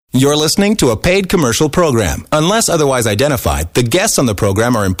You're listening to a paid commercial program. Unless otherwise identified, the guests on the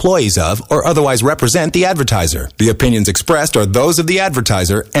program are employees of or otherwise represent the advertiser. The opinions expressed are those of the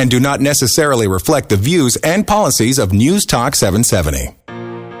advertiser and do not necessarily reflect the views and policies of News Talk 770.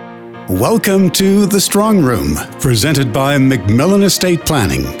 Welcome to The Strong Room, presented by MacMillan Estate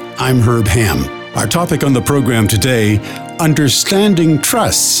Planning. I'm Herb Ham. Our topic on the program today, understanding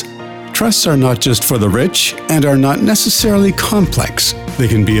trusts. Trusts are not just for the rich and are not necessarily complex. They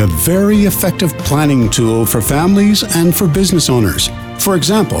can be a very effective planning tool for families and for business owners. For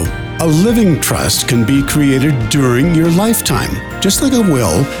example, a living trust can be created during your lifetime. Just like a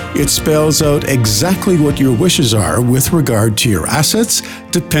will, it spells out exactly what your wishes are with regard to your assets,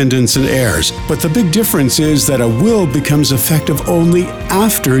 dependents, and heirs. But the big difference is that a will becomes effective only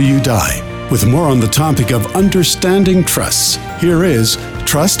after you die. With more on the topic of understanding trusts, here is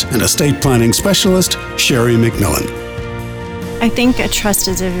trust and estate planning specialist, Sheri MacMillan. I think a trust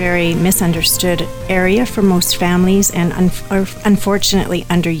is a very misunderstood area for most families and unfortunately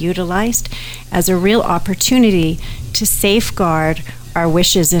underutilized as a real opportunity to safeguard our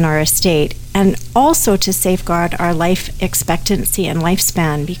wishes in our estate and also to safeguard our life expectancy and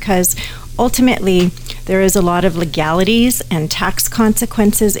lifespan, because ultimately there is a lot of legalities and tax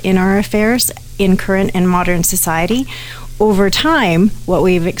consequences in our affairs in current and modern society. Over time, what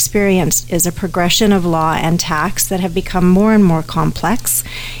we've experienced is a progression of law and tax that have become more and more complex.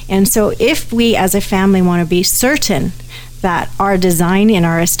 And so if we as a family want to be certain that our design in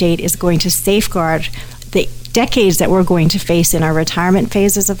our estate is going to safeguard the decades that we're going to face in our retirement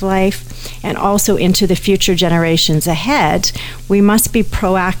phases of life and also into the future generations ahead, we must be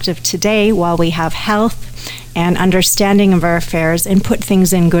proactive today while we have health and understanding of our affairs and put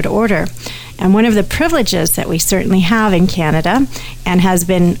things in good order. And one of the privileges that we certainly have in Canada and has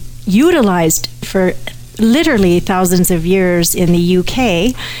been utilized for literally thousands of years in the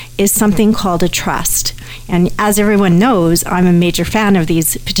UK is something called a trust. And as everyone knows, I'm a major fan of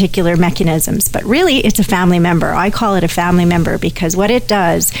these particular mechanisms, but really it's a family member. I call it a family member because what it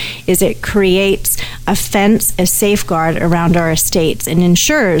does is it creates a fence, a safeguard around our estates and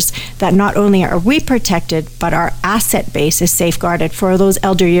ensures that not only are we protected, but our asset base is safeguarded for those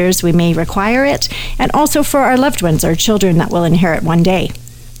elder years we may require it, and also for our loved ones, our children that will inherit one day.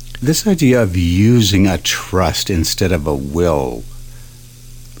 This idea of using a trust instead of a will,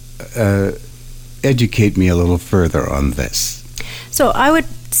 educate me a little further on this. So I would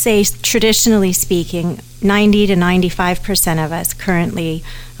say, traditionally speaking, 90 to 95% of us currently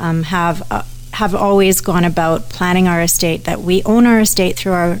have always gone about planning our estate, that we own our estate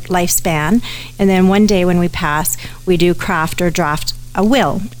through our lifespan, and then one day when we pass, we do craft or draft a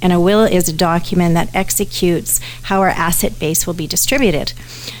will. And a will is a document that executes how our asset base will be distributed.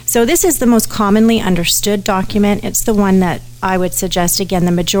 So this is the most commonly understood document. It's the one that I would suggest, again,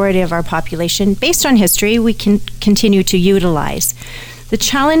 the majority of our population, based on history, we can continue to utilize. The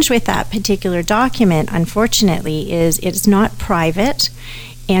challenge with that particular document, unfortunately, is it's not private.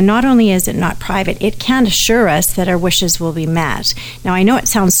 And not only is it not private, it can't assure us that our wishes will be met. Now, I know it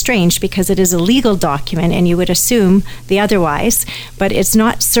sounds strange because it is a legal document and you would assume the otherwise, but it's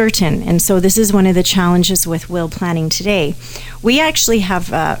not certain. And so this is one of the challenges with will planning today. We actually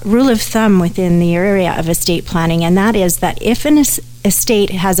have a rule of thumb within the area of estate planning, and that is that if an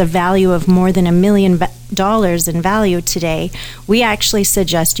estate has a value of more than $1 million in value today, we actually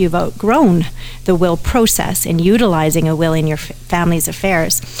suggest you've outgrown the will process in utilizing a will in your family's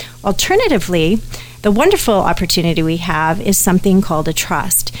affairs. Alternatively, the wonderful opportunity we have is something called a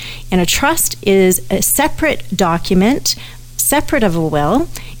trust. And a trust is a separate document, separate of a will,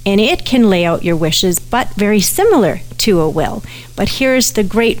 and it can lay out your wishes, but very similar to a will. But here's the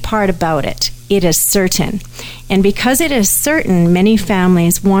great part about it. It is certain. And because it is certain, many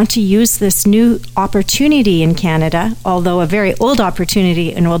families want to use this new opportunity in Canada, although a very old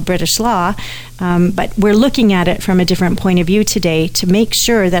opportunity in old British law, but we're looking at it from a different point of view today to make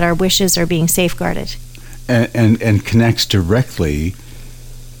sure that our wishes are being safeguarded. And connects directly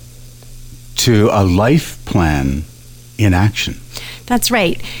to a life plan in action. That's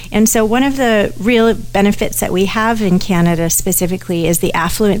right. And so one of the real benefits that we have in Canada specifically is the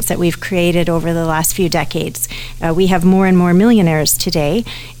affluence that we've created over the last few decades. We have more and more millionaires today.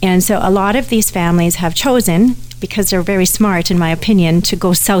 And so a lot of these families have chosen, because they're very smart, in my opinion, to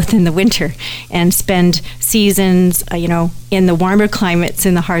go south in the winter and spend seasons, in the warmer climates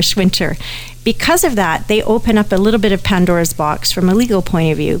in the harsh winter. Because of that, they open up a little bit of Pandora's box from a legal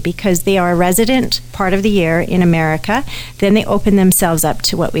point of view, because they are a resident part of the year in America. Then they open themselves up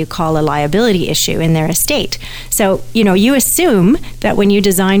to what we call a liability issue in their estate. So, you assume that when you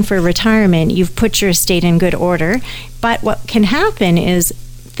design for retirement, you've put your estate in good order. But what can happen is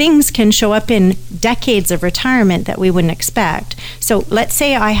things can show up in decades of retirement that we wouldn't expect. So let's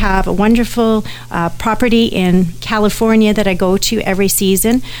say I have a wonderful property in California that I go to every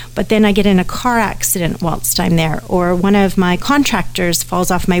season, but then I get in a car accident whilst I'm there, or one of my contractors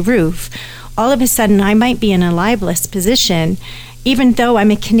falls off my roof. All of a sudden, I might be in a libelous position, even though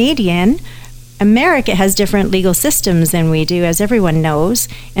I'm a Canadian. America has different legal systems than we do, as everyone knows.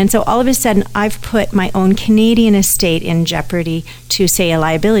 And so all of a sudden, I've put my own Canadian estate in jeopardy to, say, a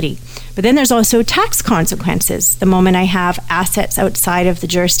liability. But then there's also tax consequences. The moment I have assets outside of the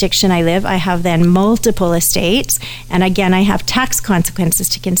jurisdiction I live, I have then multiple estates. And again, I have tax consequences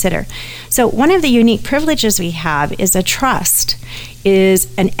to consider. So one of the unique privileges we have is a trust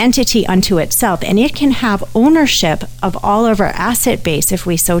is an entity unto itself, and it can have ownership of all of our asset base if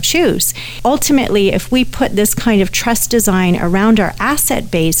we so choose. Ultimately, if we put this kind of trust design around our asset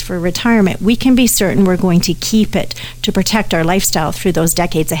base for retirement, we can be certain we're going to keep it to protect our lifestyle through those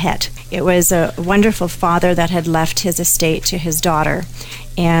decades ahead. It was a wonderful father that had left his estate to his daughter,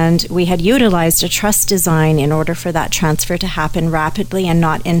 and we had utilized a trust design in order for that transfer to happen rapidly and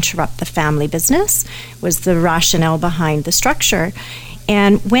not interrupt the family business, was the rationale behind the structure.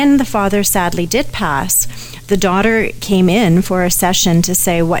 And when the father sadly did pass, the daughter came in for a session to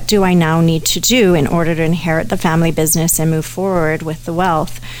say, what do I now need to do in order to inherit the family business and move forward with the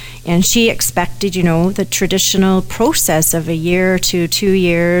wealth? And she expected, the traditional process of a year to 2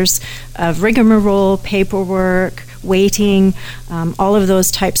 years of rigmarole, paperwork, waiting, all of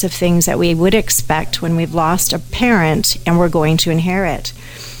those types of things that we would expect when we've lost a parent and we're going to inherit.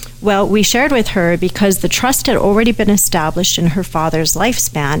 Well, we shared with her, because the trust had already been established in her father's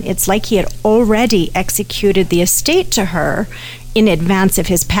lifespan, it's like he had already executed the estate to her in advance of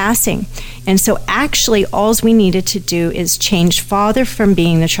his passing. And so actually all we needed to do is change father from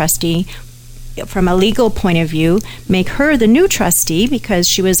being the trustee from a legal point of view, make her the new trustee because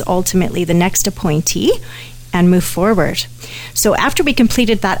she was ultimately the next appointee, and move forward. So after we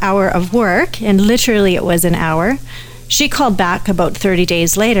completed that hour of work, and literally it was an hour, she called back about 30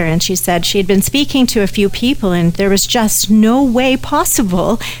 days later, and she said she had been speaking to a few people and there was just no way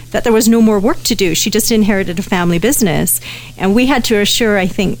possible that there was no more work to do. She just inherited a family business. And we had to assure, I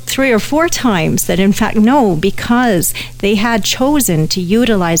think, 3 or 4 times that in fact, no, because they had chosen to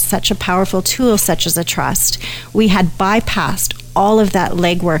utilize such a powerful tool such as a trust, we had bypassed all of that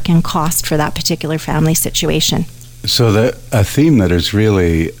legwork and cost for that particular family situation. So a theme that is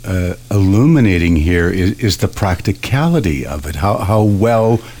really illuminating here is the practicality of it, how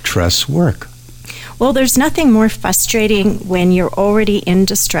well trusts work. Well, there's nothing more frustrating when you're already in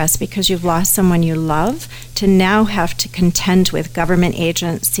distress because you've lost someone you love, to now have to contend with government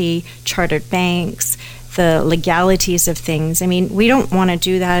agency, chartered banks, the legalities of things. I mean, we don't want to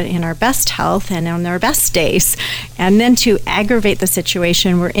do that in our best health and on our best days. And then to aggravate the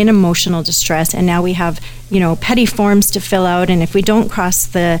situation, we're in emotional distress, and now we have, petty forms to fill out, and if we don't cross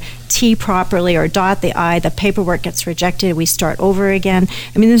the T properly or dot the I, the paperwork gets rejected, we start over again.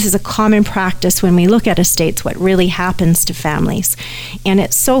 I mean, this is a common practice when we look at estates, what really happens to families. And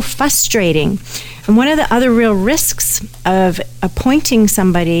it's so frustrating. And one of the other real risks of appointing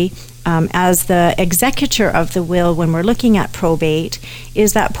somebody as the executor of the will when we're looking at probate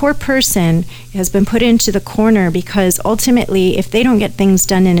is that poor person has been put into the corner, because ultimately if they don't get things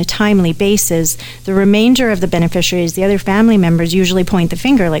done in a timely basis, the remainder of the beneficiaries, the other family members, usually point the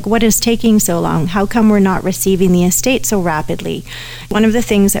finger like, what is taking so long? How come we're not receiving the estate so rapidly? One of the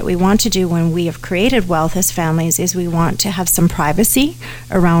things that we want to do when we have created wealth as families is we want to have some privacy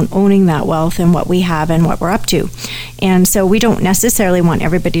around owning that wealth and what we have and what we're up to. And so we don't necessarily want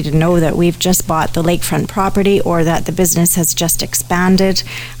everybody to know that we've just bought the lakefront property or that the business has just expanded.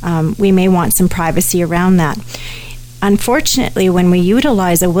 We may want some privacy around that. Unfortunately, when we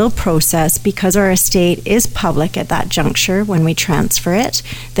utilize a will process, because our estate is public at that juncture when we transfer it,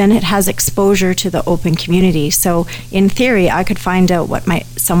 then it has exposure to the open community. So in theory, I could find out what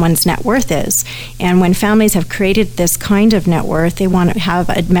someone's net worth is. And when families have created this kind of net worth, they want to have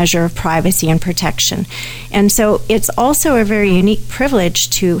a measure of privacy and protection. And so it's also a very unique privilege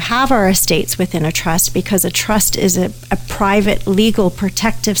to have our estates within a trust, because a trust is a private, legal,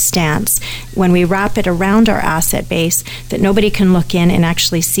 protective stance when we wrap it around our asset base, that nobody can look in and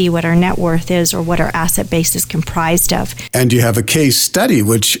actually see what our net worth is or what our asset base is comprised of. And you have a case study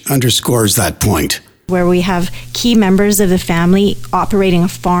which underscores that point, where we have key members of the family operating a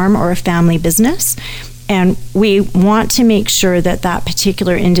farm or a family business. And we want to make sure that that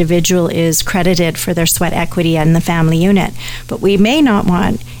particular individual is credited for their sweat equity in the family unit. But we may not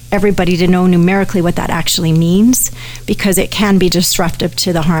want everybody to know numerically what that actually means, because it can be disruptive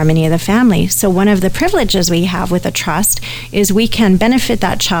to the harmony of the family. So one of the privileges we have with a trust is we can benefit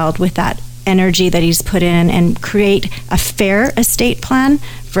that child with that energy that he's put in and create a fair estate plan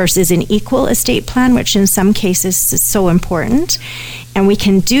versus an equal estate plan, which in some cases is so important. And we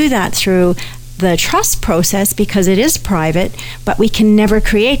can do that through the trust process because it is private, but we can never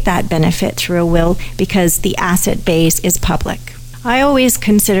create that benefit through a will because the asset base is public. I always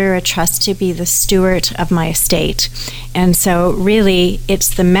consider a trust to be the steward of my estate. And so really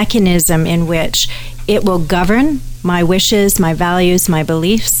it's the mechanism in which it will govern my wishes, my values, my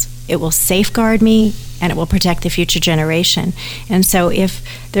beliefs. It will safeguard me, and it will protect the future generation. And so if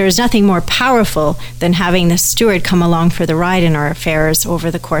there is nothing more powerful than having the steward come along for the ride in our affairs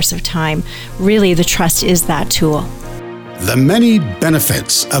over the course of time, really the trust is that tool. The many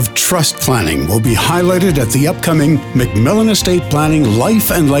benefits of trust planning will be highlighted at the upcoming MacMillan Estate Planning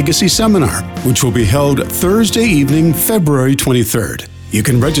Life and Legacy Seminar, which will be held Thursday evening, February 23rd. You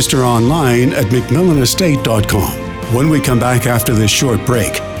can register online at macmillanestate.com. When we come back after this short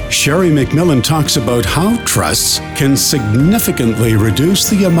break, Sheri MacMillan talks about how trusts can significantly reduce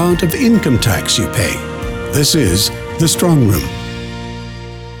the amount of income tax you pay. This is The Strong Room.